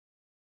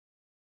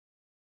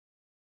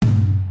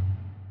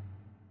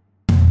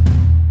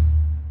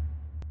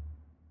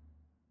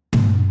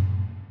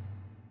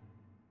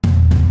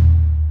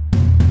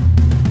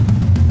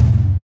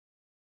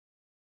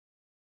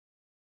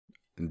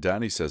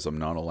Daddy says I'm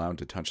not allowed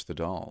to touch the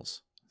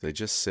dolls. They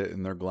just sit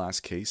in their glass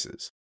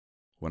cases.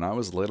 When I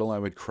was little, I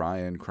would cry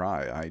and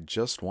cry. I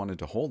just wanted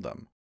to hold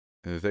them.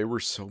 They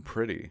were so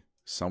pretty.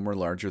 Some were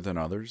larger than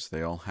others.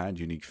 They all had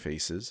unique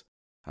faces.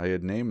 I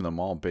had named them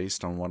all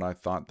based on what I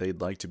thought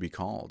they'd like to be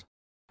called.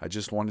 I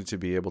just wanted to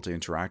be able to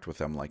interact with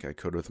them like I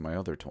could with my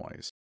other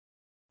toys.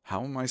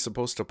 How am I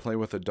supposed to play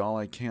with a doll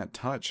I can't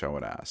touch, I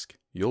would ask.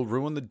 You'll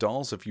ruin the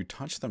dolls if you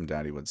touch them,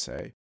 Daddy would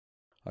say.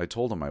 I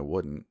told him I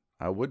wouldn't.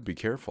 I would be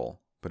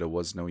careful, but it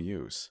was no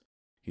use.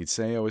 He'd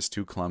say I was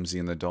too clumsy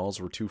and the dolls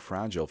were too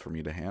fragile for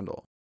me to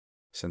handle.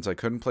 Since I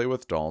couldn't play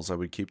with dolls, I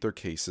would keep their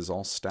cases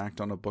all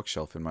stacked on a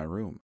bookshelf in my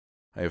room.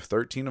 I have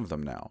 13 of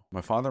them now.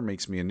 My father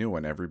makes me a new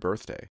one every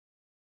birthday.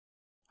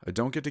 I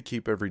don't get to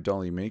keep every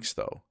doll he makes,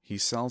 though. He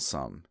sells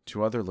some,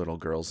 to other little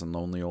girls and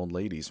lonely old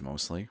ladies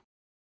mostly.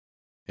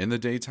 In the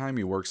daytime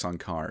he works on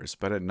cars,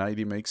 but at night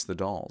he makes the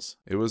dolls.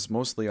 It was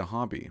mostly a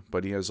hobby,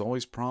 but he has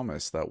always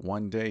promised that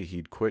one day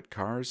he'd quit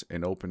cars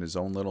and open his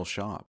own little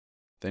shop.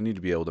 Then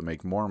he'd be able to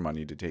make more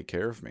money to take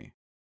care of me.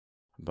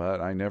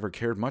 But I never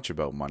cared much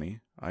about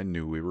money. I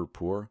knew we were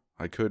poor.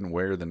 I couldn't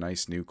wear the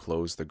nice new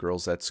clothes the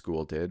girls at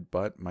school did,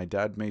 but my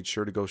dad made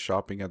sure to go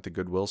shopping at the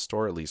Goodwill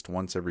store at least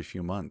once every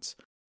few months.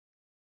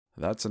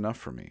 That's enough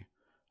for me.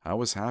 I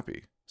was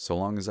happy, so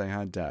long as I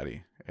had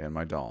Daddy and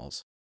my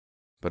dolls.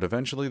 But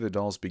eventually the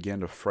dolls began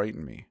to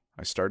frighten me.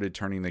 I started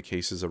turning the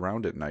cases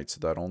around at night so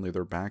that only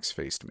their backs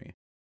faced me.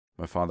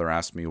 My father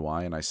asked me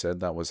why, and I said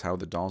that was how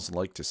the dolls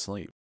liked to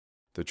sleep.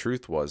 The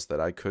truth was that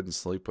I couldn't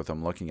sleep with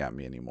them looking at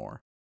me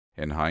anymore.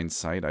 In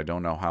hindsight, I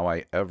don't know how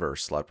I ever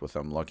slept with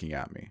them looking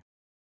at me.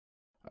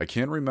 I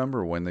can't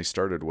remember when they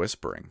started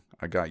whispering.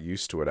 I got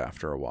used to it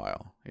after a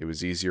while. It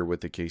was easier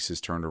with the cases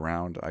turned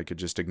around. I could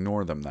just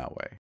ignore them that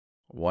way.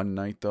 One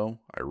night, though,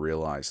 I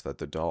realized that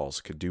the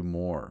dolls could do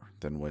more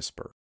than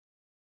whisper.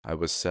 I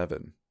was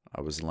 7.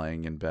 I was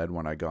laying in bed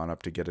when I got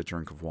up to get a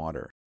drink of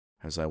water.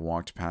 As I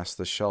walked past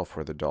the shelf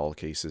where the doll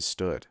cases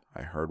stood,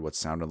 I heard what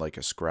sounded like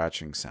a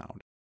scratching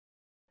sound.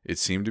 It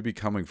seemed to be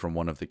coming from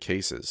one of the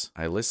cases.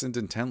 I listened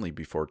intently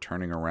before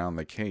turning around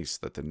the case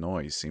that the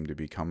noise seemed to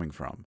be coming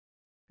from.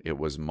 It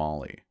was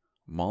Molly.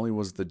 Molly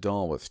was the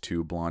doll with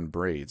 2 blonde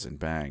braids and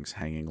bangs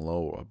hanging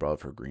low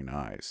above her green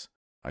eyes.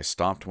 I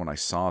stopped when I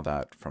saw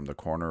that, from the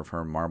corner of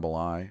her marble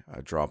eye,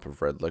 a drop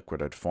of red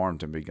liquid had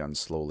formed and begun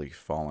slowly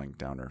falling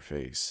down her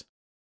face.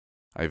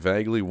 I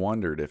vaguely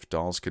wondered if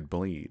dolls could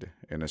bleed.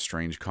 In a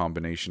strange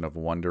combination of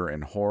wonder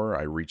and horror,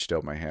 I reached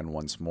out my hand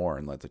once more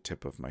and let the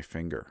tip of my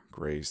finger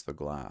graze the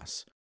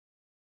glass.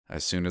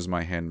 As soon as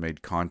my hand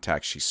made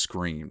contact, she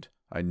screamed.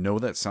 I know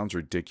that sounds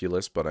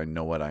ridiculous, but I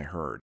know what I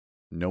heard.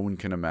 No one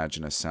can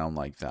imagine a sound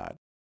like that.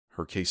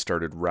 Her case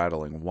started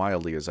rattling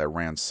wildly as I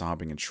ran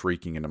sobbing and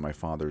shrieking into my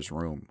father's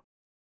room.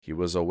 He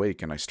was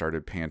awake and I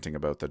started panting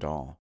about the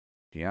doll.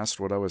 He asked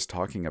what I was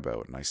talking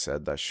about, and I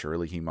said that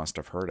surely he must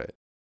have heard it.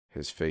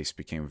 His face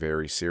became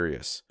very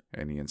serious,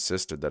 and he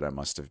insisted that I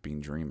must have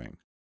been dreaming.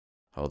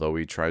 Although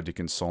he tried to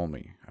console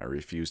me, I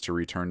refused to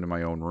return to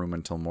my own room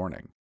until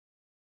morning.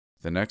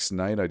 The next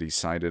night I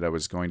decided I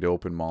was going to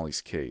open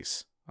Molly's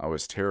case. I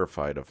was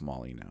terrified of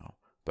Molly now.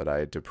 But I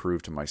had to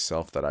prove to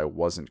myself that I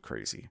wasn't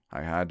crazy.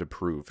 I had to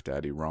prove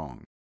Daddy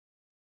wrong.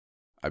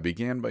 I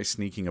began by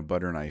sneaking a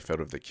butter knife out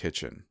of the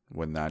kitchen.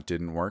 When that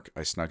didn't work,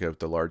 I snuck out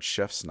the large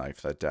chef's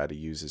knife that Daddy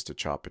uses to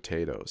chop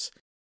potatoes.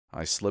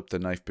 I slipped the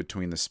knife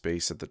between the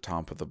space at the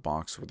top of the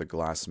box where the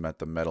glass met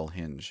the metal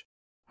hinge.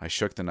 I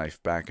shook the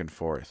knife back and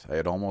forth. I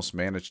had almost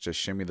managed to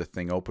shimmy the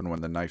thing open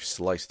when the knife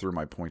sliced through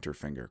my pointer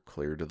finger,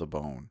 clear to the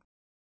bone.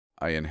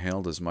 I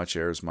inhaled as much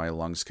air as my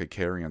lungs could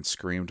carry and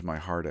screamed my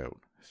heart out.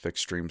 Thick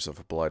streams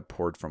of blood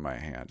poured from my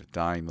hand,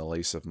 dyeing the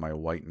lace of my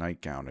white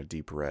nightgown a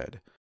deep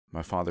red.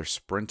 My father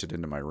sprinted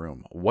into my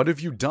room. "What have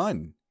you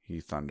done?" he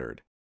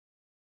thundered.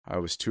 I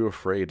was too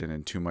afraid and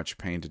in too much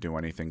pain to do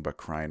anything but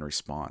cry in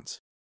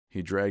response.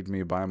 He dragged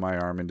me by my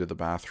arm into the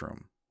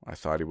bathroom. I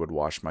thought he would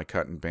wash my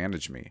cut and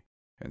bandage me.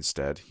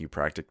 Instead, he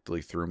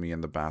practically threw me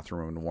in the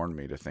bathroom and warned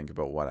me to think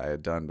about what I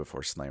had done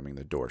before slamming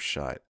the door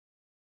shut.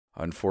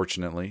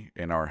 Unfortunately,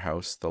 in our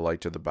house, the light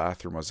to the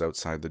bathroom was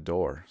outside the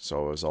door,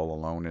 so I was all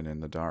alone and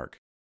in the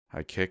dark.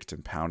 I kicked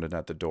and pounded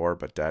at the door,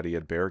 but Daddy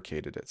had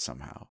barricaded it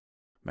somehow.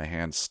 My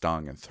hands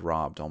stung and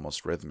throbbed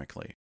almost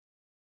rhythmically.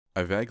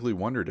 I vaguely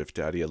wondered if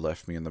Daddy had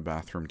left me in the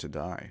bathroom to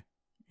die.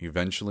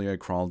 Eventually, I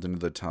crawled into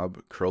the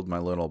tub, curled my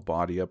little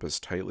body up as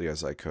tightly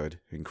as I could,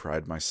 and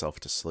cried myself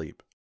to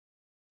sleep.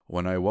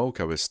 When I woke,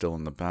 I was still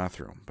in the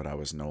bathroom, but I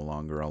was no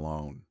longer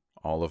alone.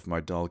 All of my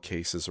doll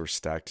cases were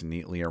stacked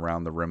neatly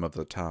around the rim of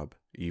the tub.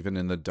 Even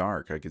in the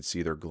dark, I could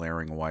see their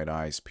glaring white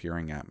eyes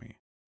peering at me.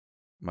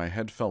 My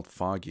head felt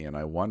foggy, and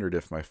I wondered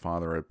if my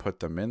father had put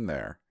them in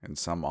there in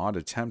some odd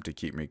attempt to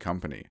keep me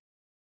company.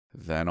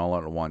 Then, all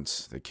at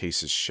once, the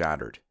cases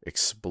shattered,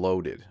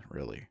 exploded,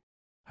 really.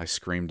 I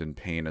screamed in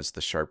pain as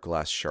the sharp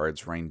glass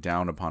shards rained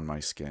down upon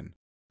my skin.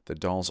 The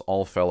dolls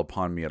all fell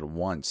upon me at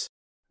once.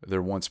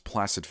 Their once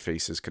placid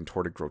faces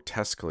contorted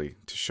grotesquely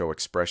to show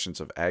expressions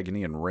of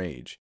agony and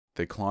rage.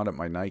 They clawed at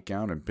my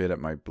nightgown and bit at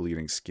my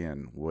bleeding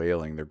skin,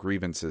 wailing their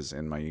grievances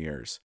in my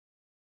ears.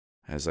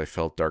 As I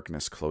felt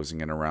darkness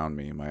closing in around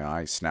me, my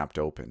eyes snapped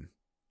open.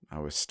 I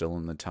was still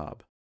in the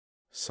tub.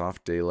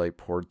 Soft daylight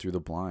poured through the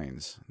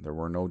blinds. There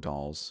were no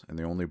dolls, and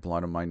the only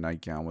blood on my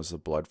nightgown was the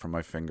blood from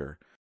my finger.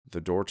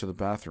 The door to the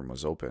bathroom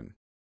was open.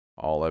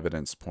 All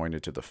evidence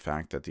pointed to the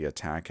fact that the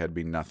attack had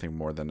been nothing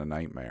more than a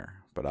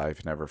nightmare, but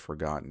I've never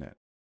forgotten it.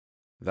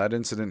 That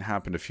incident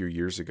happened a few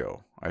years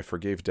ago. I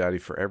forgave Daddy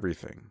for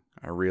everything.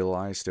 I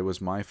realized it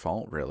was my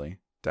fault, really.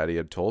 Daddy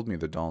had told me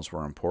the dolls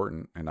were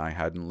important, and I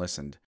hadn't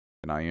listened,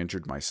 and I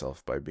injured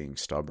myself by being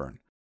stubborn.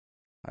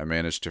 I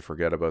managed to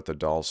forget about the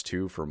dolls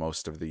too for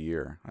most of the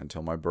year,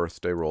 until my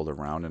birthday rolled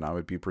around and I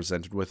would be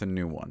presented with a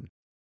new one.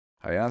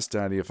 I asked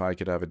Daddy if I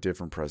could have a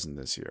different present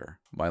this year.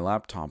 My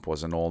laptop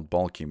was an old,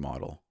 bulky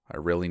model. I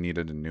really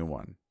needed a new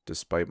one.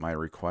 Despite my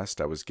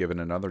request, I was given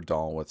another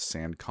doll with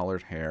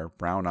sand-colored hair,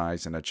 brown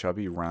eyes, and a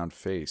chubby, round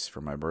face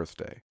for my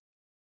birthday.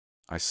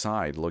 I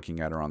sighed, looking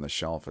at her on the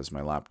shelf as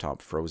my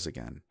laptop froze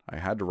again. I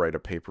had to write a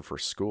paper for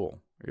school.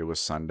 It was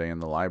Sunday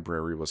and the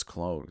library was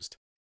closed.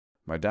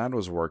 My dad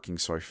was working,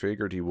 so I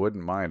figured he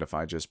wouldn't mind if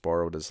I just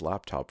borrowed his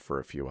laptop for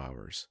a few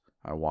hours.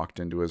 I walked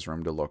into his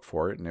room to look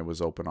for it, and it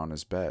was open on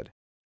his bed.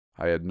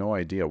 I had no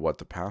idea what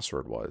the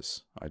password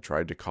was. I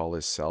tried to call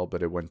his cell,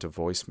 but it went to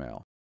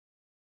voicemail.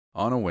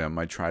 On a whim,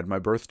 I tried my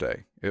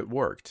birthday. It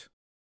worked.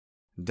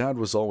 Dad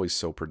was always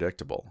so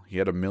predictable. He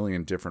had a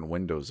million different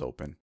windows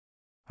open.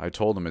 I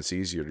told him it's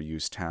easier to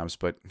use tabs,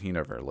 but he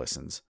never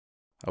listens.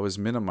 I was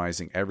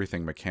minimizing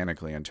everything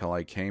mechanically until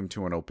I came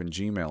to an open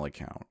Gmail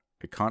account.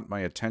 It caught my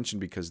attention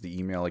because the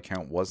email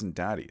account wasn't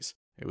Daddy's.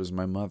 It was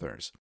my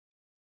mother's.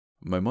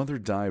 My mother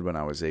died when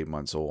I was 8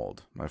 months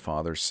old. My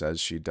father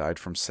says she died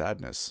from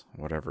sadness,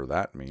 whatever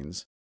that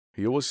means.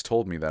 He always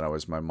told me that I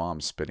was my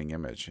mom's spitting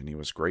image, and he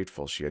was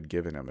grateful she had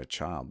given him a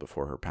child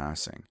before her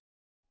passing.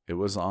 It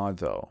was odd,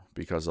 though,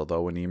 because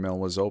although an email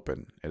was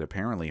open, it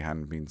apparently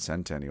hadn't been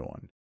sent to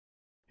anyone.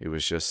 It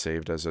was just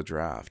saved as a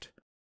draft.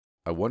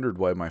 I wondered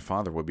why my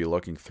father would be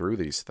looking through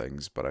these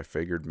things, but I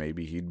figured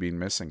maybe he'd been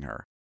missing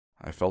her.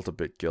 I felt a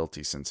bit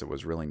guilty since it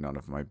was really none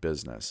of my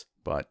business,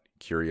 but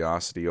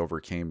curiosity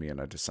overcame me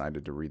and I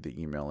decided to read the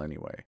email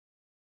anyway.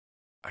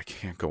 I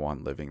can't go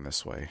on living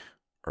this way.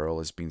 Earl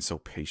has been so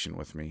patient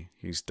with me.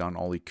 He's done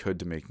all he could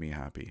to make me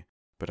happy,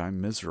 but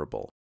I'm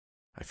miserable.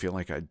 I feel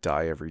like I'd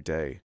die every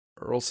day.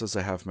 Earl says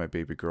I have my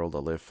baby girl to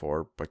live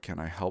for, but can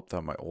I help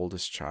that my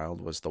oldest child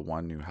was the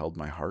one who held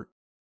my heart?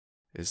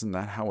 Isn't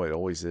that how it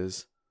always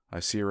is? I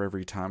see her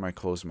every time I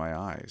close my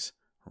eyes.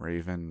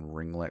 Raven,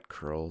 ringlet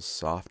curls,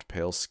 soft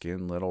pale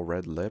skin, little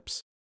red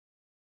lips.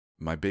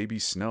 My baby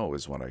Snow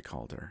is what I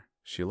called her.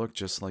 She looked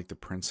just like the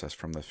princess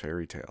from the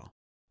fairy tale.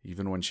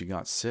 Even when she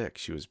got sick,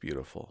 she was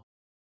beautiful.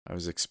 I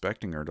was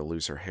expecting her to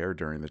lose her hair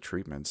during the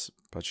treatments,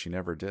 but she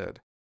never did.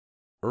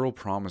 Earl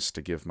promised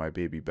to give my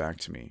baby back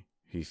to me.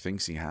 He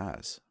thinks he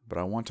has, but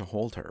I want to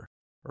hold her.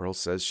 Earl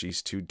says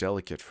she's too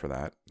delicate for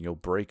that. You'll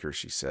break her,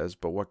 she says,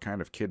 but what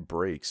kind of kid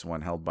breaks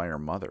when held by her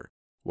mother?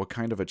 What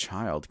kind of a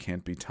child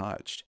can't be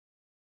touched?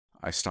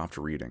 I stopped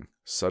reading.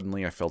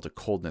 Suddenly I felt a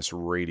coldness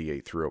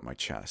radiate throughout my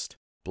chest.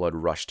 Blood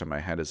rushed to my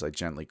head as I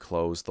gently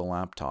closed the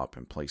laptop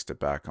and placed it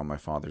back on my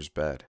father's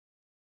bed.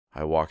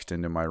 I walked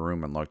into my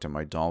room and looked at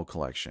my doll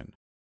collection.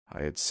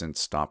 I had since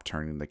stopped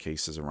turning the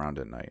cases around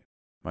at night.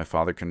 My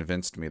father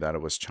convinced me that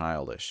it was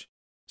childish,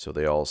 so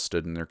they all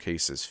stood in their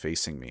cases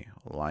facing me,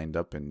 lined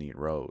up in neat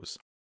rows.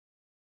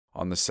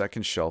 On the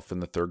second shelf in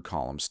the third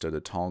column stood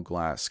a tall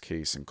glass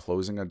case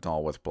enclosing a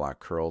doll with black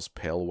curls,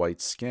 pale white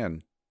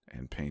skin,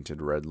 and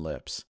painted red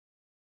lips.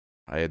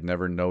 I had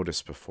never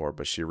noticed before,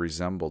 but she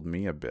resembled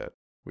me a bit.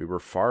 We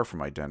were far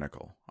from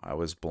identical. I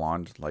was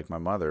blonde like my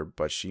mother,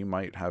 but she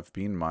might have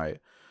been my...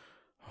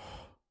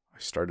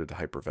 I started to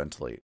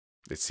hyperventilate.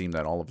 It seemed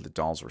that all of the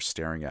dolls were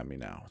staring at me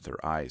now.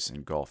 Their eyes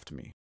engulfed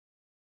me.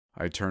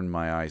 I turned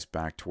my eyes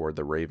back toward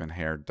the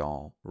raven-haired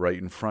doll. Right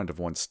in front of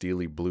one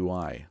steely blue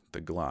eye,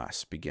 the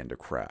glass began to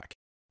crack.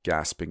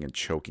 Gasping and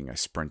choking, I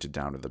sprinted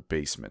down to the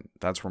basement.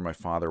 That's where my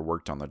father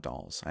worked on the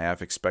dolls. I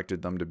half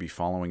expected them to be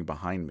following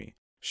behind me,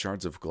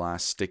 shards of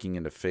glass sticking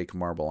into fake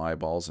marble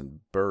eyeballs and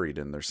buried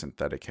in their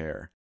synthetic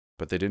hair.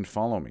 But they didn't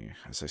follow me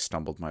as I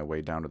stumbled my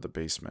way down to the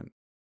basement.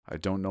 I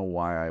don't know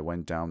why I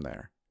went down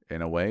there.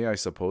 In a way, I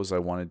suppose I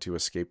wanted to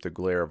escape the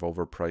glare of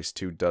overpriced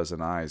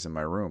 24 eyes in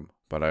my room,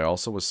 but I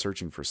also was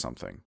searching for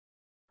something.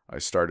 I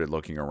started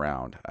looking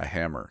around. A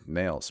hammer,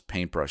 nails,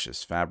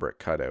 paintbrushes, fabric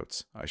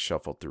cutouts. I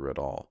shuffled through it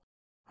all.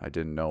 I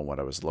didn't know what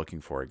I was looking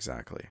for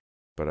exactly,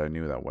 but I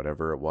knew that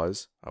whatever it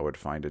was, I would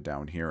find it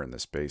down here in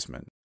this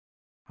basement.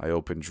 I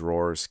opened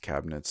drawers,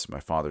 cabinets,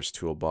 my father's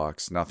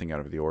toolbox, nothing out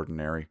of the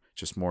ordinary,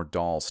 just more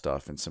doll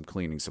stuff and some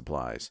cleaning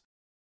supplies.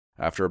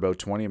 After about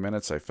 20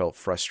 minutes, I felt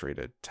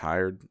frustrated,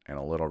 tired, and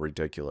a little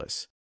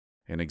ridiculous.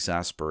 In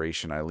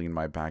exasperation, I leaned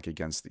my back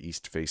against the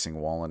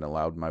east-facing wall and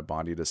allowed my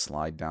body to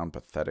slide down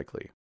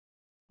pathetically.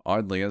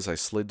 Oddly, as I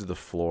slid to the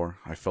floor,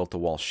 I felt the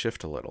wall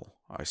shift a little.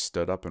 I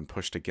stood up and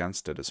pushed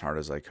against it as hard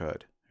as I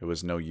could. It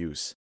was no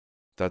use.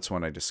 That's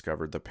when I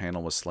discovered the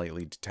panel was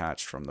slightly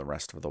detached from the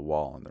rest of the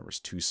wall and there was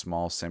 2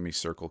 small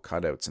semicircle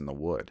cutouts in the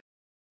wood.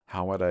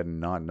 How had I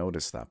not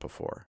noticed that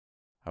before?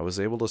 I was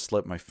able to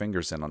slip my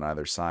fingers in on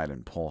either side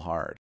and pull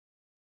hard.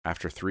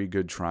 After 3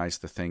 good tries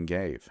the thing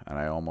gave, and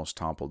I almost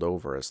toppled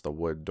over as the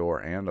wood door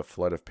and a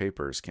flood of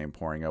papers came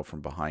pouring out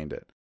from behind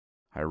it.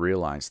 I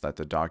realized that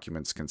the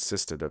documents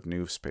consisted of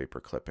newspaper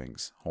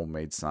clippings,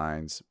 homemade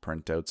signs,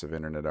 printouts of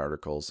internet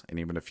articles, and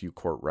even a few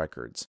court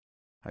records.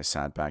 I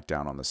sat back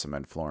down on the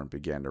cement floor and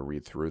began to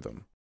read through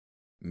them.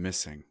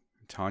 Missing: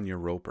 Tanya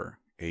Roper,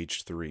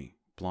 age 3,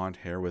 blonde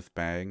hair with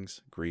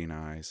bangs, green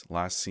eyes,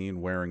 last seen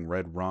wearing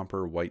red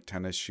romper, white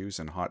tennis shoes,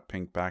 and hot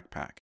pink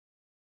backpack.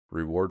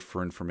 Reward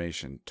for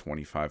information,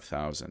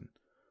 $25,000.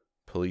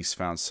 Police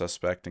found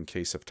suspect in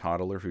case of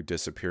toddler who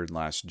disappeared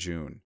last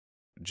June.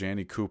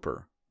 Janie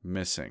Cooper,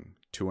 missing,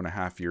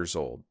 2.5 years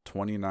old,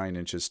 29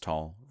 inches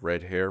tall,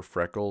 red hair,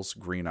 freckles,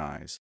 green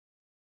eyes.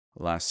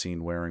 Last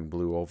seen wearing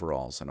blue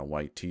overalls and a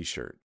white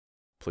t-shirt.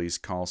 Please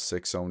call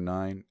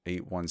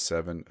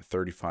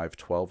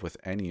 609-817-3512 with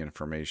any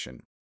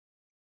information.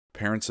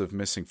 Parents of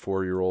missing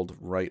 4-year-old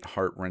write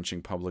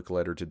heart-wrenching public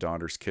letter to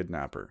daughter's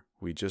kidnapper.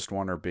 We just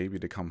want our baby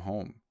to come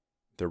home.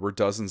 There were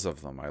dozens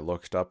of them. I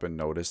looked up and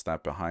noticed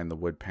that behind the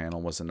wood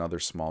panel was another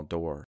small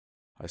door.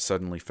 I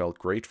suddenly felt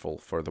grateful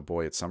for the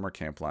boy at summer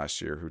camp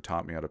last year who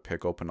taught me how to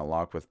pick open a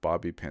lock with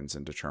bobby pins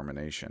and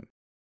determination.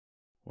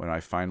 When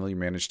I finally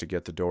managed to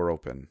get the door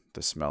open,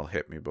 the smell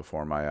hit me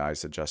before my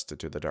eyes adjusted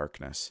to the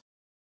darkness.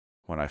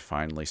 When I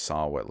finally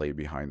saw what lay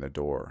behind the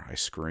door, I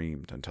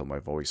screamed until my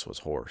voice was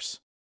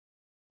hoarse.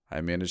 I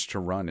managed to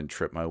run and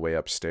trip my way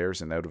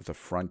upstairs and out of the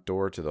front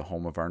door to the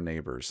home of our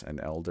neighbors, an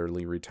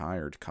elderly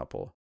retired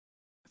couple.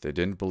 They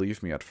didn't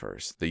believe me at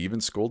first. They even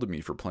scolded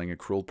me for playing a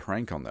cruel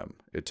prank on them.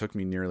 It took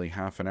me nearly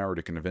half an hour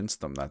to convince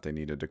them that they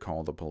needed to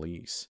call the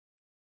police.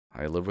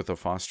 I live with a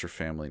foster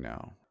family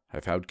now.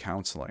 I've had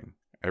counseling.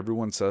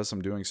 Everyone says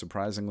I'm doing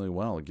surprisingly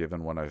well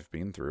given what I've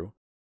been through.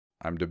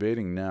 I'm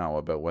debating now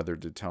about whether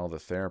to tell the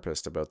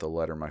therapist about the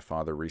letter my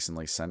father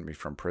recently sent me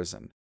from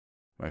prison.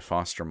 My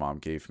foster mom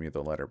gave me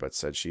the letter but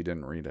said she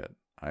didn't read it.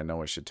 I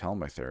know I should tell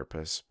my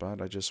therapist,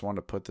 but I just want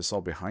to put this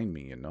all behind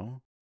me, you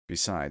know?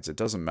 Besides, it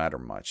doesn't matter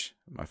much.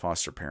 My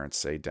foster parents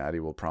say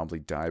Daddy will probably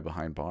die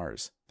behind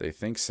bars. They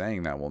think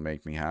saying that will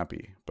make me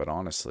happy, but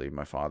honestly,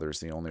 my father is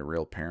the only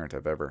real parent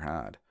I've ever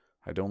had.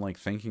 I don't like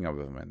thinking of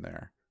him in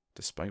there,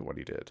 despite what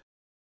he did.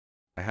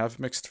 I have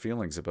mixed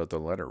feelings about the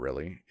letter,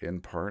 really. In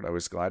part, I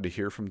was glad to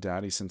hear from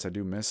Daddy since I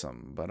do miss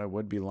him, but I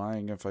would be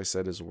lying if I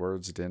said his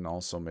words didn't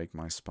also make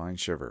my spine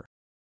shiver.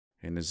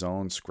 In his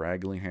own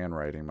scraggly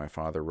handwriting, my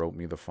father wrote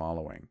me the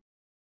following.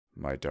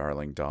 My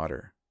darling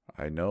daughter,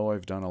 I know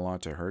I've done a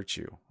lot to hurt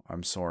you.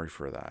 I'm sorry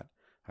for that.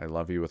 I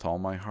love you with all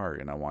my heart,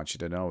 and I want you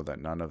to know that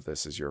none of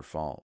this is your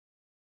fault.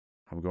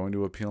 I'm going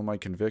to appeal my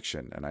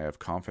conviction, and I have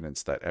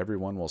confidence that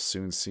everyone will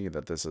soon see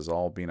that this has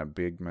all been a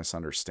big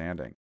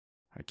misunderstanding.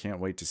 I can't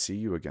wait to see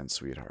you again,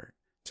 sweetheart.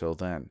 Till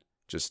then,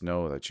 just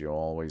know that you'll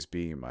always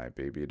be my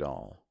baby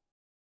doll.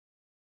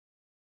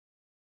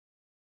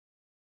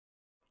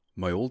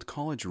 My old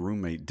college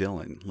roommate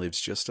Dylan lives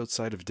just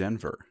outside of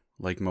Denver.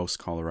 Like most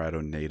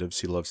Colorado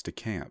natives, he loves to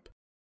camp.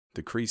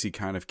 The crazy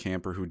kind of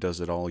camper who does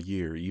it all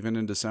year, even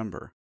in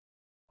December.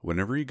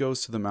 Whenever he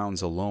goes to the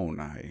mountains alone,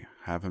 I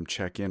have him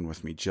check in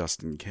with me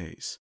just in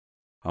case.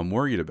 I'm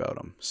worried about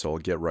him, so I'll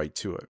get right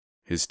to it.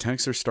 His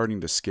texts are starting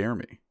to scare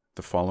me.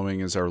 The following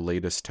is our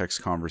latest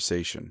text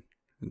conversation,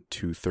 at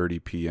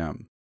 2:30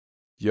 p.m.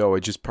 Yo, I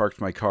just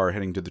parked my car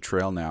heading to the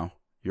trail now.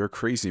 You're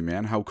crazy,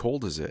 man. How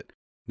cold is it?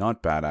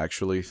 Not bad,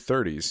 actually.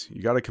 30s.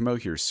 You gotta come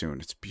out here soon.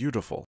 It's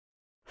beautiful.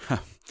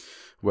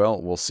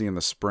 Well, we'll see in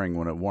the spring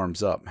when it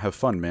warms up. Have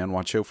fun, man.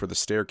 Watch out for the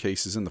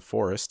staircases in the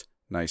forest.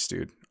 Nice,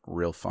 dude.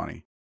 Real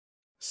funny.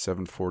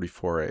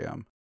 7:44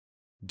 a.m.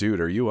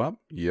 Dude, are you up?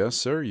 Yes,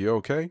 sir. You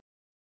okay?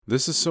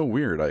 This is so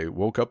weird. I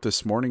woke up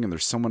this morning and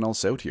there's someone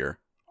else out here.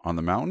 On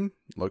the mountain?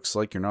 Looks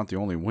like you're not the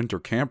only winter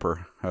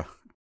camper.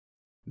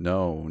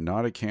 No,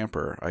 not a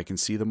camper. I can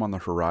see them on the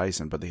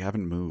horizon, but they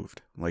haven't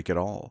moved. Like at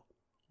all.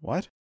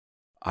 What?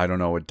 I don't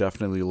know. It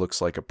definitely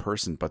looks like a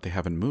person, but they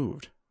haven't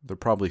moved. They're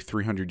probably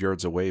 300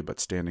 yards away, but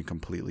standing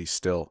completely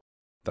still.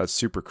 That's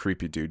super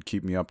creepy, dude.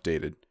 Keep me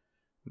updated.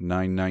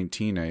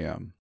 9:19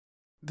 a.m.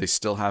 They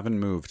still haven't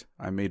moved.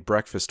 I made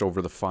breakfast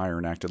over the fire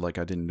and acted like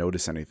I didn't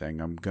notice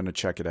anything. I'm gonna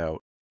check it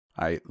out.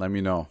 Let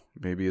me know.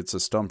 Maybe it's a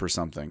stump or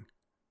something.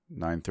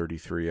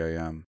 9:33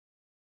 a.m.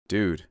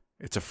 Dude,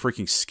 it's a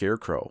freaking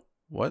scarecrow.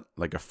 What?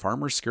 Like a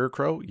farmer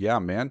scarecrow? Yeah,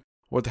 man.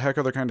 What the heck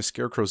other kind of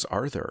scarecrows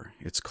are there?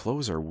 Its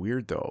clothes are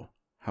weird, though.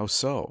 How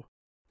so?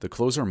 The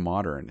clothes are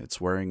modern.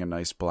 It's wearing a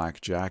nice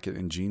black jacket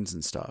and jeans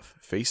and stuff.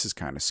 Face is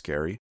kind of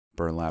scary.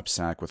 Burlap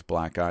sack with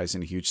black eyes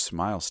and a huge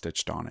smile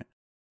stitched on it.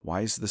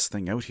 Why is this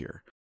thing out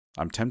here?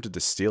 I'm tempted to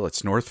steal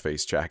its North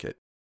Face jacket.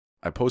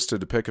 I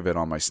posted a pic of it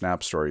on my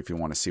Snap story if you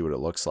want to see what it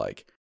looks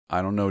like.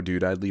 I don't know,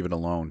 dude. I'd leave it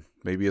alone.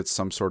 Maybe it's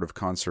some sort of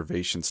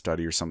conservation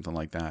study or something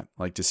like that.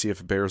 Like to see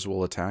if bears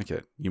will attack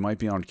it. You might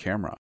be on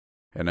camera.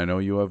 And I know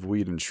you have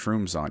weed and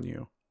shrooms on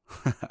you.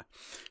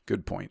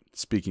 Good point.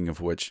 Speaking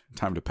of which,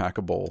 time to pack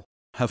a bowl.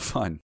 Have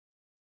fun.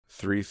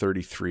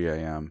 3:33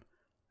 a.m.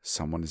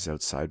 Someone is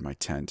outside my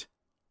tent.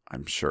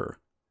 I'm sure.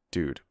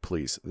 Dude,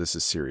 please, this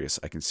is serious.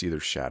 I can see their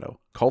shadow.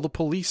 Call the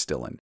police,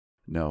 Dylan.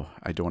 No,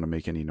 I don't want to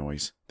make any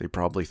noise. They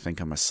probably think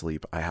I'm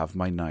asleep. I have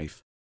my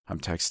knife. I'm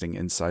texting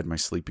inside my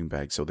sleeping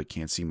bag so they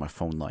can't see my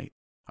phone light.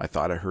 I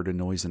thought I heard a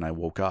noise and I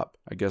woke up.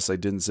 I guess I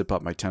didn't zip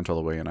up my tent all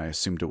the way and I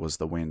assumed it was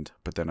the wind,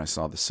 but then I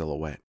saw the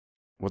silhouette.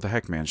 What the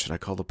heck, man? Should I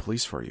call the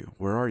police for you?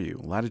 Where are you?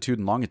 Latitude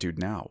and longitude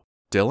now.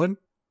 Dylan?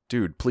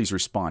 Dude, please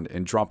respond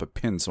and drop a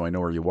pin so I know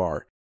where you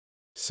are.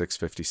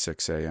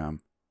 6:56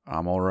 a.m.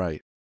 I'm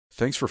alright.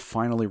 Thanks for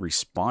finally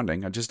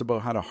responding. I just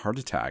about had a heart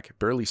attack.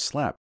 Barely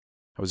slept.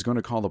 I was going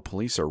to call the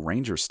police or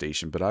ranger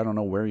station, but I don't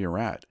know where you're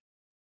at.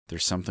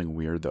 There's something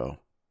weird, though.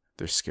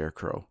 Their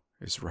scarecrow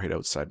is right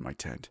outside my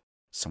tent.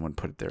 Someone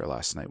put it there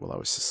last night while I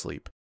was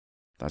asleep.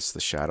 That's the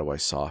shadow I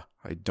saw.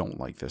 I don't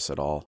like this at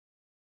all.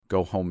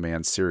 Go home,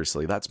 man.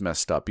 Seriously, that's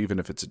messed up, even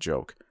if it's a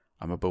joke.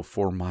 I'm about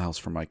 4 miles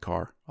from my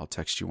car. I'll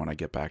text you when I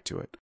get back to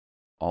it.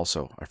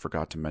 Also, I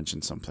forgot to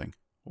mention something.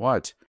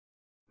 What?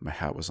 My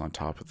hat was on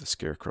top of the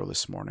scarecrow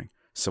this morning.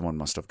 Someone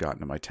must have gotten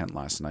to my tent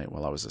last night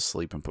while I was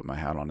asleep and put my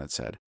hat on its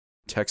head.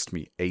 Text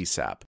me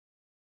ASAP.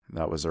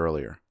 That was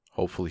earlier.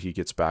 Hopefully he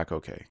gets back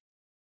okay.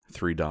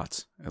 3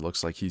 dots. It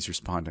looks like he's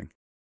responding.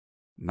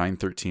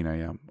 9:13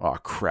 a.m. Aw,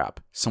 crap.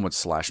 Someone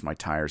slashed my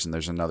tires and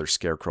there's another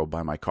scarecrow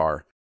by my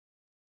car.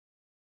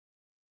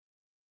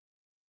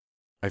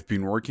 I've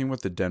been working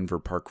with the Denver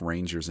Park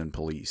Rangers and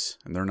police,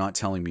 and they're not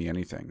telling me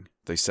anything.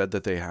 They said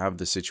that they have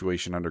the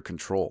situation under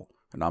control,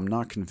 and I'm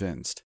not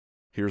convinced.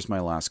 Here's my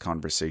last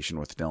conversation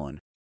with Dylan.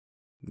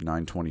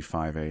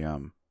 9:25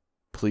 a.m.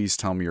 Please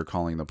tell me you're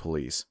calling the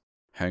police.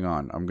 Hang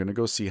on, I'm gonna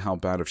go see how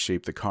bad of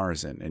shape the car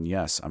is in, and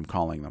yes, I'm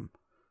calling them.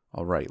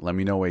 Alright, let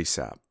me know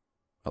ASAP.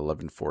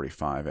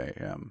 11:45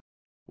 a.m.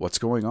 What's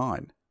going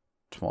on?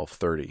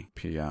 12:30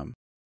 p.m.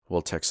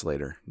 We'll text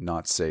later.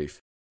 Not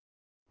safe.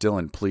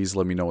 Dylan, please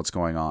let me know what's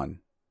going on.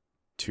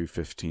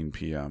 2:15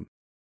 p.m.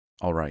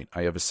 Alright,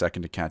 I have a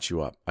second to catch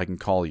you up. I can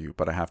call you,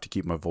 but I have to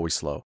keep my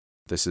voice low.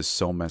 This is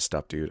so messed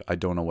up, dude. I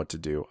don't know what to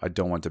do. I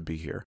don't want to be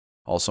here.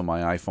 Also,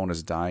 my iPhone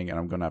is dying and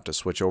I'm gonna have to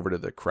switch over to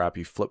the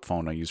crappy flip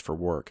phone I use for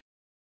work.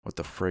 What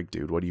the frig,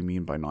 dude? What do you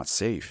mean by not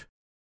safe?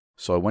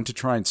 So I went to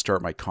try and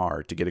start my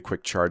car to get a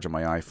quick charge on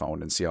my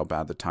iPhone and see how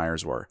bad the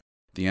tires were.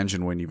 The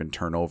engine wouldn't even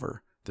turn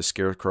over. The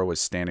scarecrow was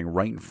standing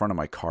right in front of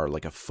my car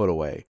like a foot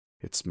away.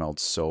 It smelled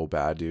so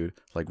bad, dude,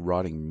 like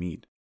rotting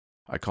meat.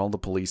 I called the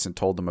police and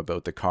told them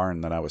about the car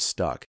and that I was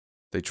stuck.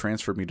 They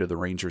transferred me to the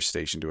ranger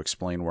station to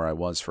explain where I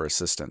was for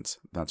assistance.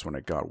 That's when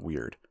it got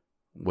weird.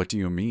 What do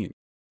you mean?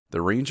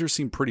 The rangers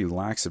seemed pretty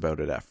lax about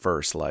it at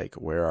first, like,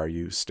 where are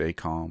you? Stay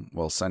calm.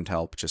 We'll send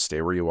help. Just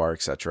stay where you are,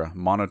 etc.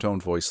 Monotone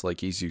voice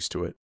like he's used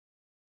to it.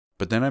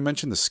 But then I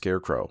mentioned the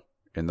scarecrow,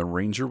 and the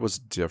ranger was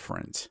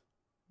different.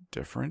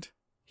 Different?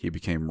 He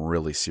became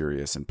really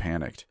serious and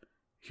panicked.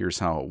 Here's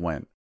how it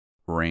went.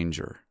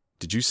 Ranger.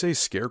 Did you say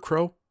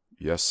scarecrow?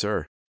 Yes,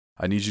 sir.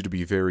 I need you to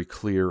be very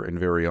clear and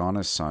very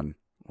honest, son.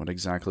 What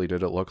exactly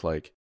did it look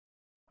like?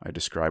 I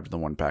described the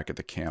one back at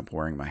the camp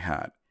wearing my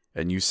hat.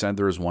 And you said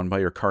there is one by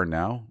your car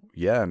now?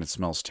 Yeah, and it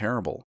smells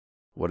terrible.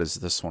 What is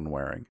this one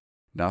wearing?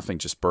 Nothing,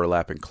 just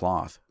burlap and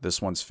cloth.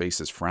 This one's face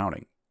is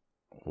frowning.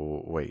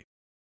 Oh, wait.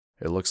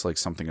 It looks like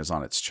something is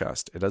on its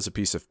chest. It has a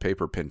piece of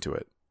paper pinned to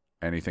it.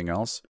 Anything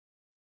else?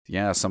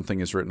 Yeah,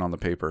 something is written on the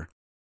paper.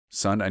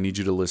 Son, I need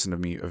you to listen to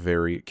me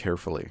very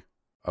carefully.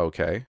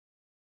 Okay.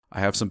 I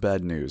have some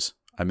bad news.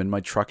 I'm in my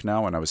truck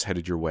now and I was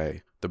headed your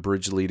way. The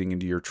bridge leading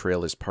into your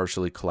trail is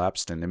partially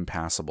collapsed and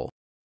impassable.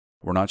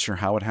 We're not sure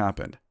how it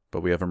happened,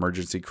 but we have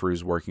emergency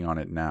crews working on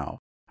it now.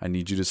 I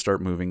need you to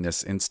start moving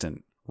this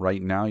instant.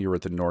 Right now you're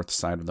at the north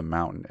side of the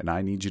mountain, and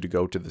I need you to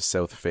go to the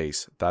south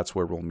face. That's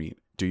where we'll meet.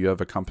 Do you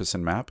have a compass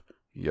and map?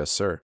 Yes,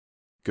 sir.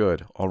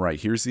 Good. All right,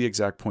 here's the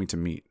exact point to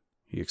meet.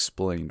 He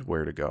explained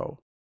where to go.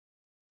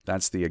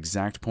 That's the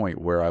exact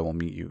point where I will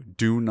meet you.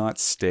 Do not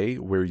stay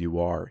where you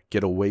are.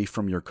 Get away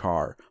from your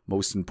car.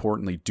 Most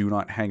importantly, do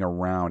not hang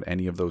around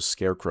any of those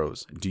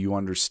scarecrows. Do you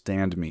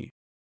understand me?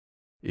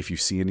 If you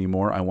see any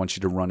more, I want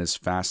you to run as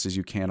fast as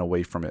you can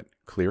away from it.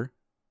 Clear?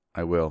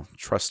 I will.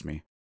 Trust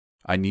me.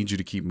 I need you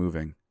to keep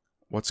moving.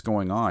 What's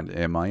going on?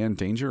 Am I in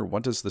danger?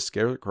 What does the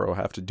scarecrow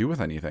have to do with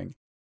anything?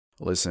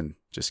 Listen,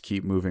 just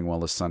keep moving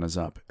while the sun is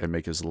up and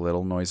make as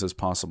little noise as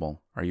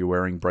possible. Are you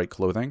wearing bright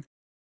clothing?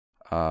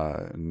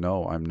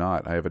 No, I'm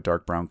not. I have a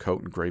dark brown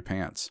coat and gray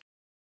pants.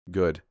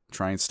 Good.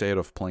 Try and stay out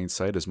of plain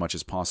sight as much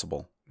as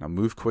possible. Now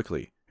move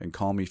quickly and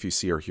call me if you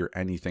see or hear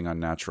anything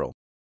unnatural.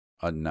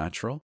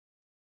 Unnatural?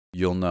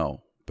 You'll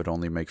know, but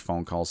only make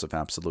phone calls if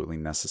absolutely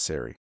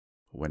necessary.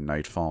 When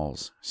night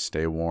falls,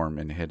 stay warm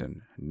and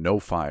hidden. No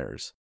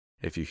fires.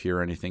 If you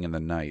hear anything in the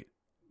night,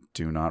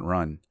 do not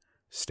run.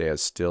 Stay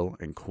as still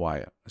and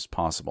quiet as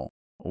possible.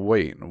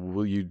 Wait,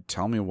 will you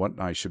tell me what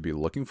I should be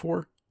looking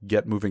for?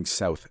 Get moving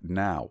south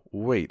now.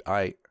 Wait,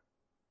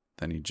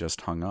 Then he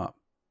just hung up.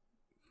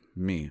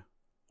 Me.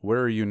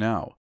 Where are you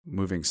now?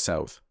 Moving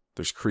south.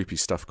 There's creepy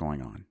stuff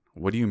going on.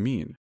 What do you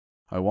mean?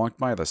 I walked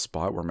by the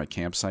spot where my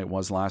campsite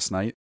was last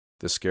night.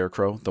 The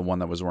scarecrow, the one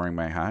that was wearing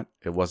my hat,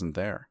 it wasn't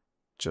there.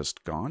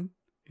 Just gone?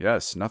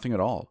 Yes, nothing at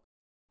all.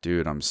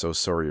 Dude, I'm so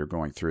sorry you're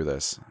going through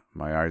this.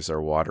 My eyes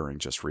are watering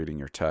just reading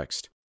your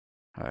text.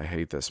 I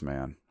hate this,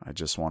 man. I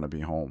just want to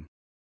be home.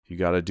 You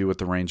gotta do what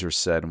the ranger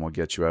said and we'll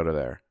get you out of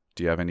there.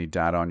 Do you have any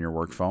data on your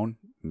work phone?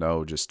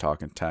 No, just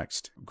talk and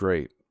text.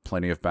 Great.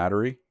 Plenty of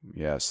battery?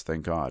 Yes,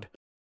 thank God.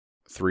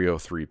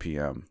 3:03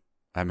 p.m.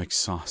 I'm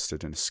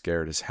exhausted and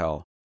scared as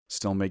hell.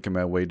 Still making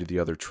my way to the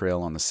other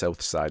trail on the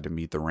south side to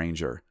meet the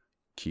ranger.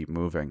 Keep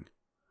moving.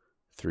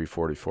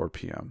 3:44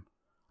 p.m.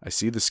 I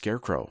see the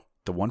scarecrow.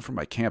 The one from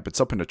my camp. It's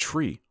up in a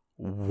tree.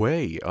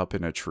 Way up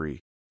in a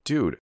tree.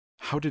 Dude,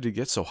 how did it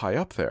get so high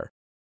up there?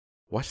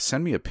 What?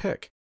 Send me a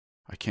pic.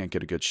 I can't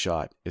get a good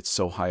shot. It's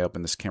so high up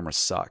and this camera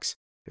sucks.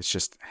 It's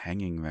just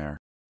hanging there.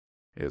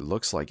 It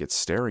looks like it's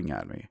staring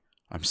at me.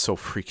 I'm so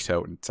freaked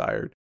out and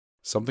tired.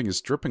 Something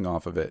is dripping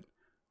off of it.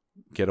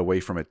 Get away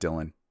from it,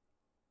 Dylan.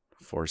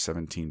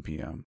 4:17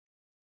 p.m.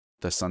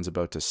 The sun's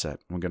about to set.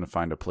 I'm going to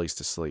find a place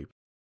to sleep.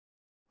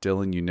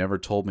 Dylan, you never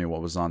told me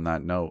what was on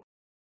that note.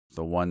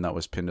 The one that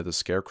was pinned to the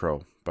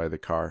scarecrow by the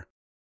car.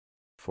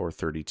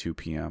 4:32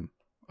 p.m.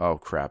 Oh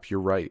crap, you're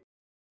right.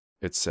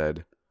 It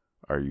said,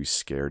 "Are you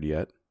scared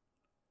yet?"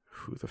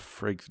 Who the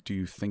frig do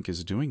you think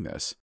is doing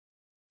this?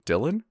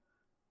 Dylan?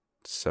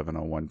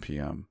 7:01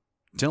 p.m.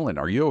 Dylan,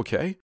 are you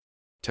okay?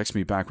 Text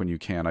me back when you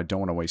can. I don't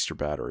want to waste your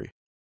battery.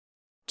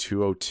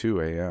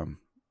 2:02 a.m.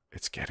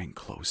 It's getting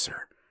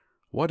closer.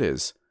 What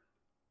is?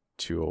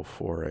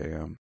 2:04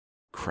 a.m.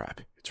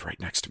 Crap, it's right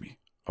next to me.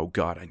 Oh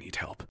God, I need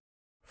help.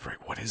 Frig,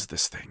 what is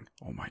this thing?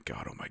 Oh my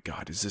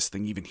God, is this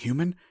thing even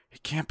human?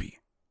 It can't be.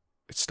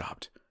 It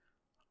stopped.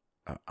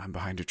 I'm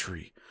behind a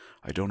tree.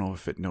 I don't know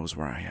if it knows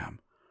where I am.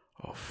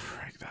 Oh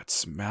frig, that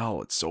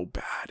smell, it's so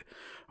bad.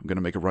 I'm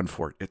gonna make a run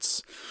for it.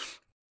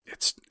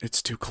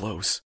 It's too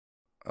close.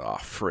 Ah,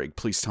 frig,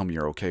 please tell me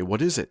you're okay.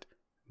 What is it?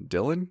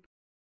 Dylan?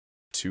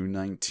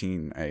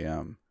 2:19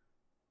 a.m.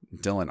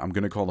 Dylan, I'm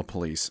gonna call the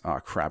police. Ah,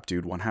 crap,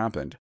 dude, what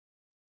happened?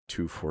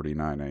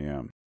 2:49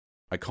 a.m.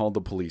 I called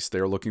the police. They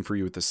are looking for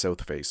you at the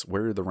south face,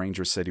 where the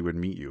ranger said he would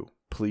meet you.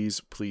 Please,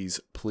 please,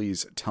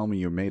 please tell me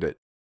you made it.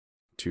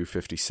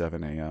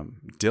 2:57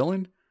 a.m.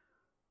 Dylan?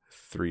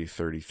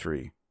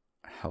 3:33.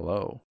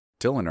 Hello.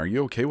 Dylan, are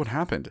you okay? What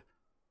happened?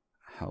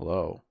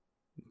 Hello.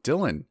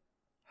 Dylan?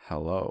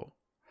 Hello.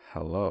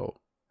 Hello.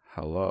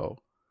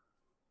 Hello.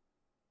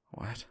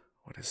 What?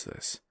 What is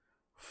this?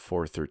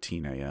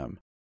 4:13 a.m.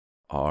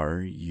 Are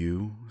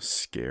you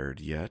scared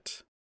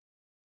yet?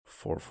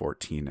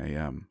 4:14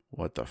 a.m.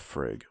 What the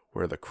frig?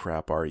 Where the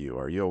crap are you?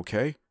 Are you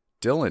okay?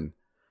 Dylan!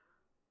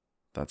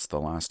 That's the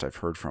last I've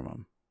heard from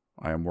him.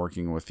 I am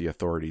working with the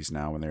authorities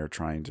now and they are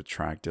trying to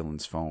track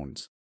Dylan's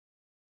phones.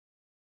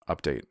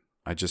 Update.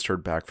 I just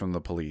heard back from the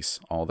police.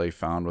 All they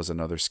found was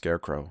another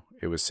scarecrow.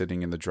 It was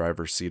sitting in the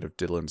driver's seat of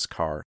Dylan's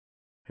car.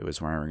 It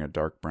was wearing a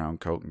dark brown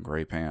coat and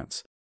gray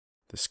pants.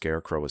 The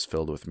scarecrow was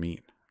filled with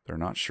meat. They're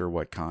not sure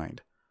what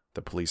kind.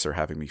 The police are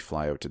having me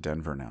fly out to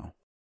Denver now.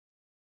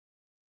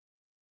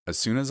 As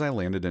soon as I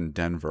landed in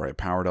Denver, I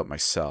powered up my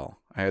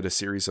cell. I had a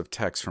series of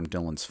texts from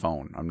Dylan's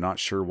phone. I'm not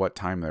sure what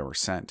time they were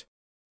sent.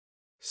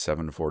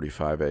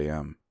 7:45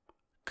 a.m.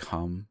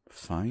 Come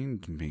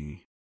find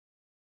me.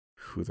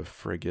 Who the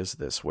frig is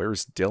this?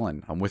 Where's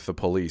Dylan? I'm with the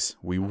police.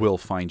 We will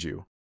find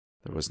you.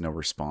 There was no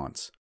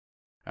response.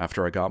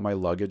 After I got my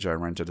luggage, I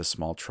rented a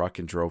small truck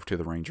and drove to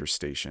the ranger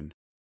station.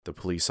 The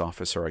police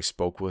officer I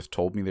spoke with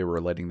told me they were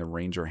letting the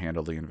ranger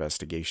handle the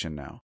investigation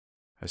now.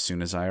 As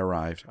soon as I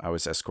arrived, I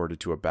was escorted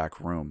to a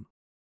back room.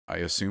 I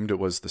assumed it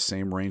was the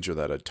same ranger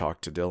that had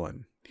talked to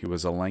Dylan. He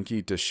was a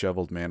lanky,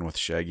 disheveled man with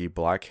shaggy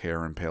black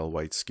hair and pale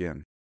white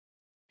skin.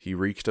 He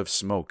reeked of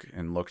smoke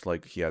and looked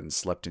like he hadn't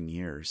slept in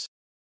years.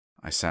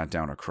 I sat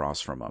down across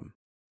from him.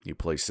 He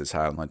placed his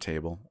hat on the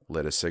table,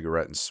 lit a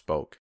cigarette, and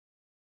spoke.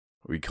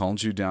 We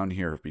called you down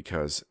here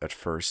because, at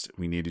first,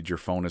 we needed your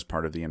phone as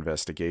part of the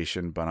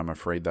investigation, but I'm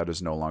afraid that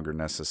is no longer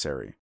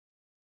necessary.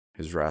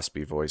 His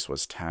raspy voice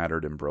was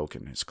tattered and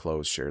broken. His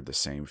clothes shared the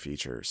same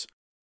features.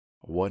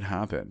 What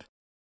happened?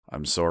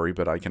 I'm sorry,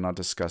 but I cannot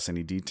discuss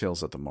any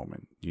details at the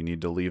moment. You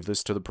need to leave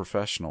this to the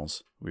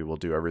professionals. We will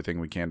do everything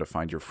we can to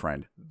find your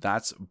friend.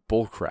 That's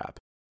bullcrap.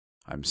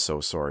 I'm so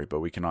sorry, but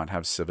we cannot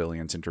have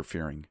civilians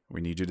interfering.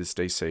 We need you to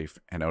stay safe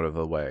and out of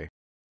the way.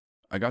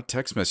 I got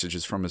text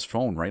messages from his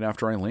phone right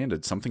after I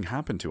landed. Something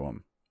happened to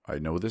him. I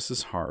know this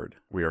is hard.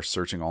 We are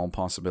searching all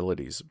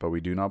possibilities, but we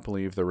do not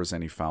believe there was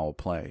any foul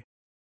play.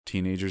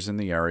 Teenagers in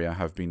the area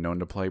have been known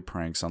to play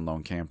pranks on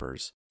lone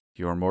campers.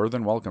 You are more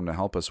than welcome to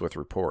help us with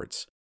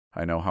reports.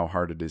 I know how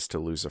hard it is to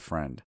lose a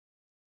friend.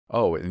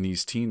 Oh, and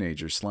these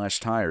teenagers slash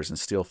tires and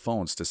steal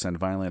phones to send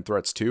violent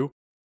threats too?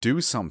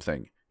 Do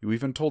something! You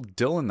even told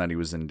Dylan that he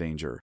was in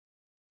danger.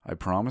 I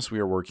promise we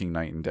are working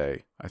night and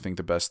day. I think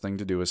the best thing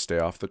to do is stay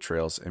off the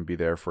trails and be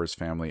there for his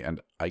family, and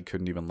I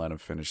couldn't even let him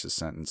finish his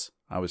sentence.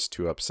 I was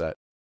too upset.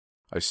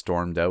 I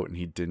stormed out and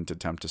he didn't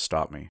attempt to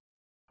stop me.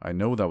 I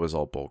know that was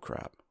all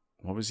bullcrap.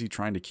 What was he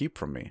trying to keep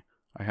from me?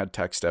 I had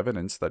text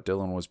evidence that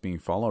Dylan was being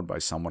followed by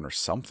someone or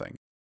something.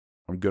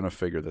 I'm gonna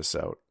figure this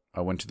out.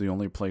 I went to the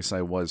only place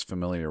I was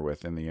familiar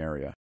with in the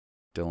area,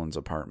 Dylan's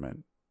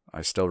apartment.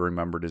 I still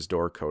remembered his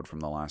door code from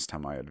the last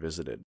time I had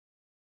visited.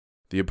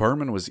 The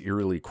apartment was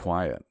eerily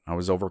quiet. I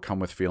was overcome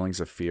with feelings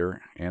of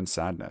fear and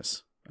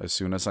sadness. As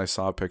soon as I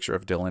saw a picture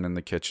of Dylan in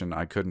the kitchen,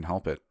 I couldn't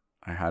help it.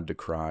 I had to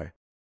cry.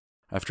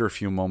 After a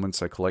few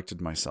moments, I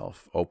collected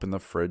myself, opened the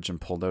fridge,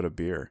 and pulled out a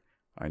beer.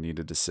 I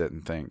needed to sit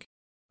and think.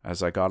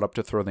 As I got up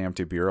to throw the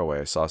empty beer away,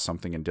 I saw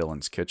something in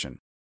Dylan's kitchen.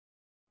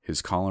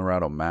 His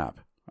Colorado map.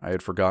 I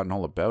had forgotten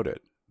all about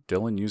it.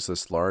 Dylan used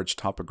this large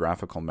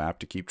topographical map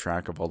to keep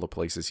track of all the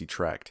places he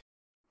trekked.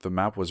 The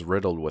map was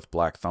riddled with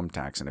black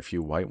thumbtacks and a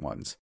few white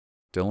ones.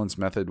 Dylan's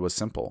method was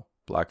simple: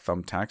 black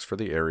thumbtacks for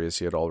the areas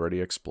he had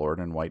already explored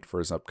and white for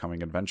his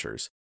upcoming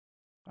adventures.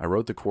 I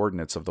wrote the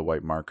coordinates of the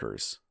white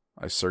markers.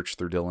 I searched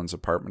through Dylan's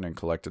apartment and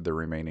collected the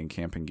remaining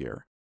camping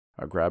gear.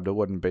 I grabbed a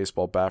wooden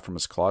baseball bat from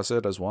his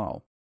closet as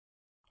well.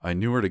 I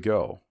knew where to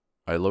go.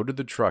 I loaded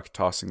the truck,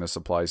 tossing the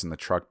supplies in the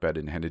truck bed,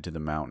 and headed to the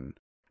mountain.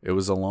 It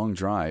was a long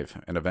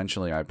drive, and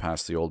eventually I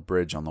passed the old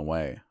bridge on the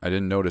way. I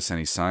didn't notice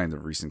any signs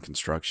of recent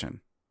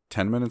construction.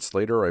 10 minutes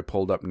later, I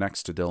pulled up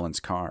next to Dylan's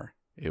car.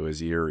 It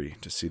was eerie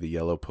to see the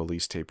yellow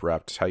police tape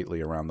wrapped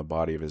tightly around the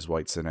body of his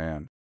white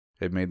sedan.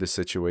 It made the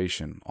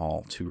situation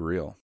all too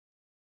real.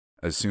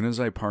 As soon as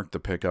I parked the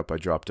pickup, I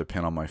dropped a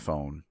pin on my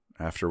phone.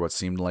 After what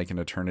seemed like an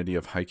eternity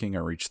of hiking, I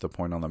reached the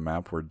point on the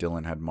map where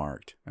Dylan had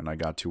marked, and I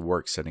got to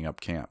work setting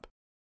up camp.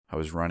 I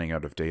was running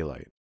out of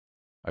daylight.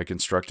 I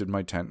constructed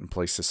my tent and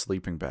placed a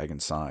sleeping bag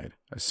inside.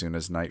 As soon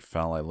as night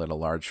fell, I lit a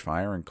large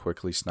fire and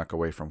quickly snuck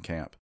away from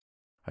camp.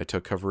 I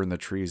took cover in the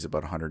trees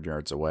about 100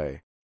 yards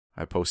away.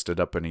 I posted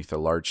up beneath a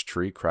large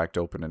tree, cracked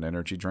open an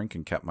energy drink,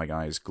 and kept my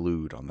eyes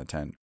glued on the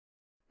tent.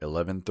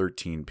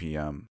 11:13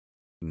 p.m.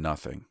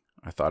 Nothing.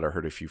 I thought I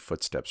heard a few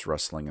footsteps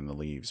rustling in the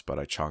leaves, but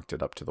I chalked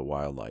it up to the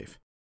wildlife.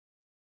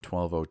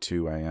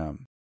 12:02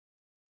 a.m.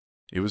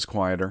 It was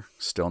quieter,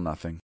 still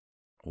nothing.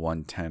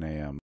 1:10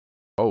 a.m.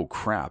 Oh,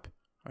 crap!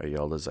 I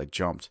yelled as I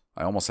jumped.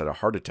 I almost had a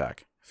heart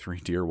attack. 3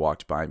 deer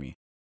walked by me.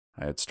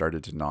 I had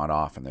started to nod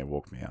off and they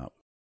woke me up.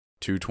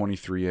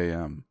 2:23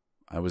 a.m.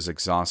 I was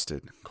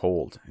exhausted,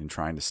 cold, and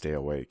trying to stay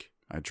awake.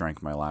 I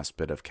drank my last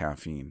bit of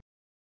caffeine.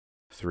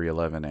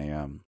 3:11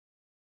 a.m.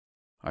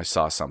 I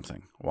saw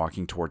something,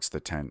 walking towards the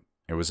tent.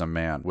 It was a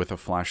man. With a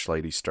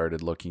flashlight, he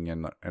started looking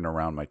in and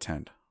around my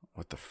tent.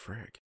 What the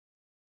frig?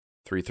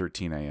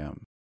 3:13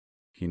 a.m.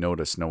 He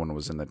noticed no one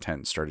was in the tent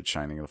and started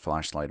shining the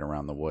flashlight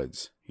around the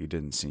woods. He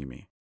didn't see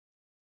me.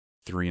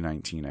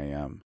 3:19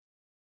 a.m.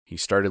 He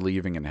started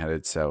leaving and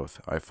headed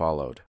south. I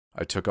followed.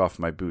 I took off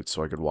my boots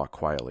so I could walk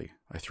quietly.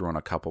 I threw on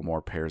a couple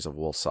more pairs of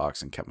wool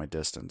socks and kept my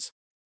distance.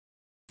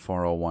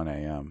 4:01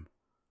 a.m.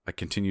 I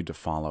continued to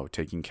follow,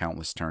 taking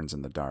countless turns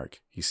in the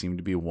dark. He seemed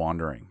to be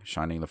wandering,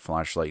 shining the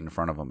flashlight in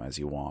front of him as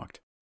he walked.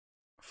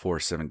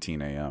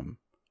 4:17 a.m.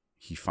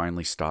 He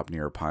finally stopped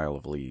near a pile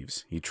of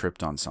leaves. He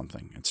tripped on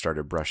something and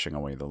started brushing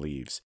away the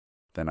leaves.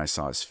 Then I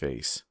saw his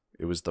face.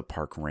 It was the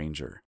park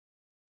ranger.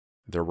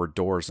 There were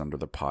doors under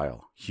the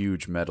pile,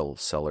 huge metal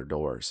cellar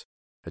doors.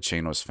 A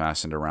chain was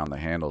fastened around the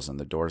handles and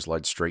the doors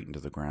led straight into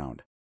the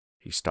ground.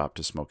 He stopped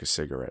to smoke a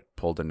cigarette,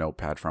 pulled a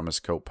notepad from his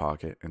coat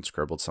pocket, and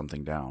scribbled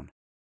something down.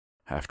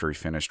 After he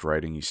finished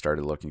writing, he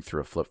started looking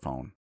through a flip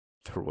phone.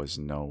 There was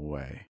no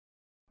way.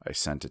 I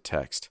sent a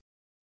text.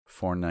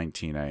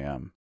 4:19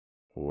 a.m.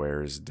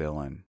 Where's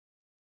Dylan?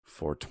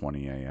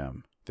 4:20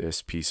 a.m.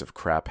 This piece of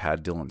crap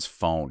had Dylan's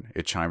phone.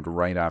 It chimed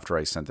right after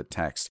I sent the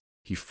text.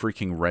 He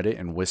freaking read it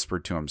and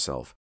whispered to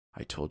himself,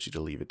 "I told you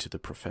to leave it to the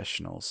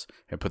professionals,"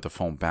 and put the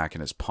phone back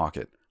in his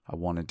pocket. I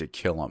wanted to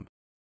kill him.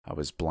 I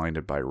was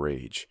blinded by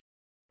rage.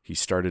 He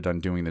started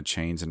undoing the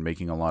chains and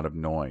making a lot of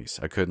noise.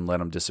 I couldn't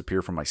let him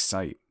disappear from my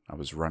sight. I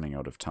was running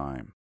out of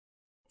time.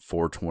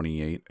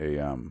 4:28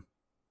 a.m.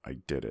 I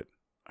did it.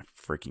 I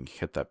freaking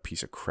hit that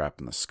piece of crap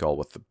in the skull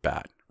with the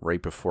bat.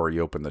 Right before he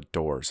opened the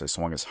doors, I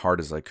swung as hard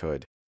as I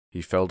could.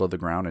 He fell to the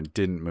ground and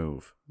didn't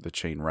move. The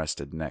chain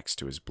rested next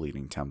to his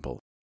bleeding temple.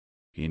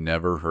 He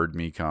never heard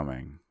me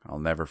coming. I'll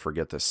never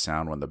forget the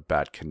sound when the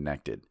bat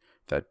connected.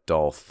 That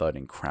dull thud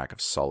and crack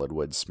of solid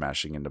wood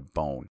smashing into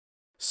bone.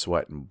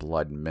 Sweat and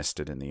blood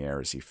misted in the air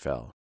as he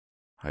fell.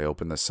 I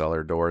opened the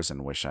cellar doors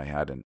and wish I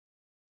hadn't.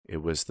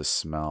 It was the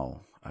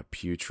smell, a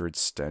putrid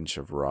stench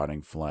of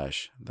rotting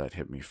flesh, that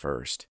hit me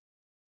first.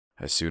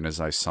 As soon as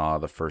I saw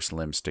the first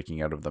limb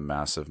sticking out of the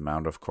massive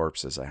mound of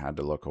corpses, I had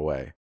to look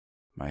away.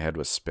 My head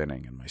was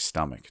spinning and my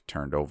stomach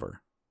turned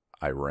over.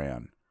 I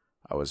ran.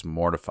 I was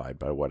mortified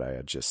by what I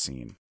had just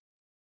seen.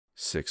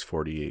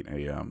 6:48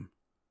 a.m.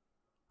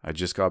 I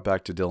just got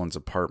back to Dylan's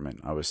apartment.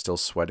 I was still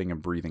sweating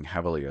and breathing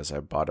heavily as I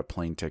bought a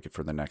plane ticket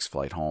for the next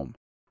flight home.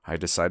 I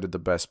decided the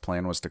best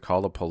plan was to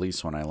call the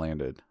police when I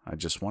landed. I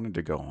just wanted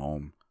to go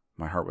home.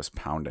 My heart was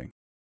pounding.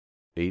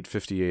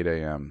 8:58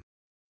 a.m.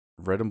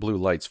 Red and blue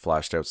lights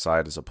flashed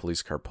outside as a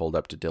police car pulled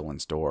up to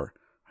Dylan's door.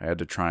 I had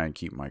to try and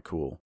keep my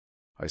cool.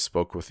 I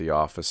spoke with the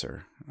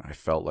officer. I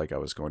felt like I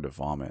was going to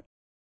vomit.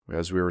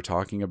 As we were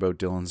talking about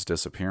Dylan's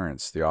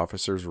disappearance, the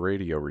officer's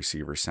radio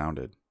receiver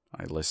sounded.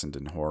 I listened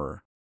in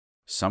horror.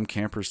 Some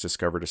campers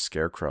discovered a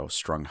scarecrow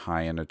strung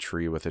high in a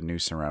tree with a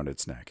noose around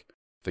its neck.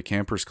 The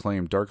campers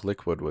claimed dark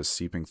liquid was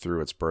seeping through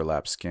its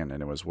burlap skin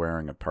and it was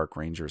wearing a park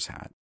ranger's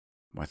hat.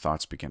 My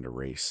thoughts began to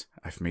race.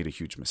 I've made a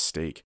huge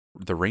mistake.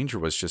 The ranger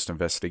was just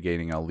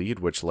investigating a lead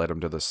which led him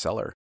to the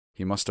cellar.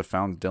 He must have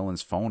found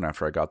Dylan's phone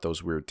after I got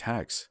those weird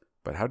texts.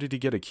 But how did he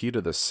get a key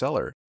to the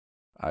cellar?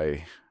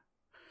 I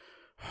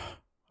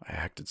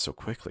acted so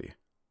quickly.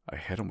 I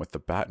hit him with the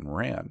bat and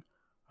ran.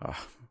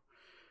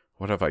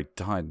 What have I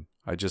done?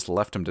 I just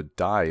left him to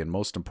die, and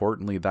most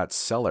importantly, that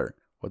cellar.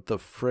 What the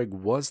frig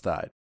was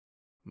that?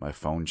 My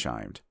phone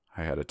chimed.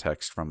 I had a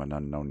text from an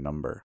unknown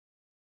number.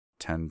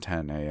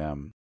 10:10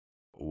 a.m.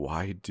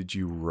 Why did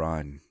you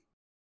run?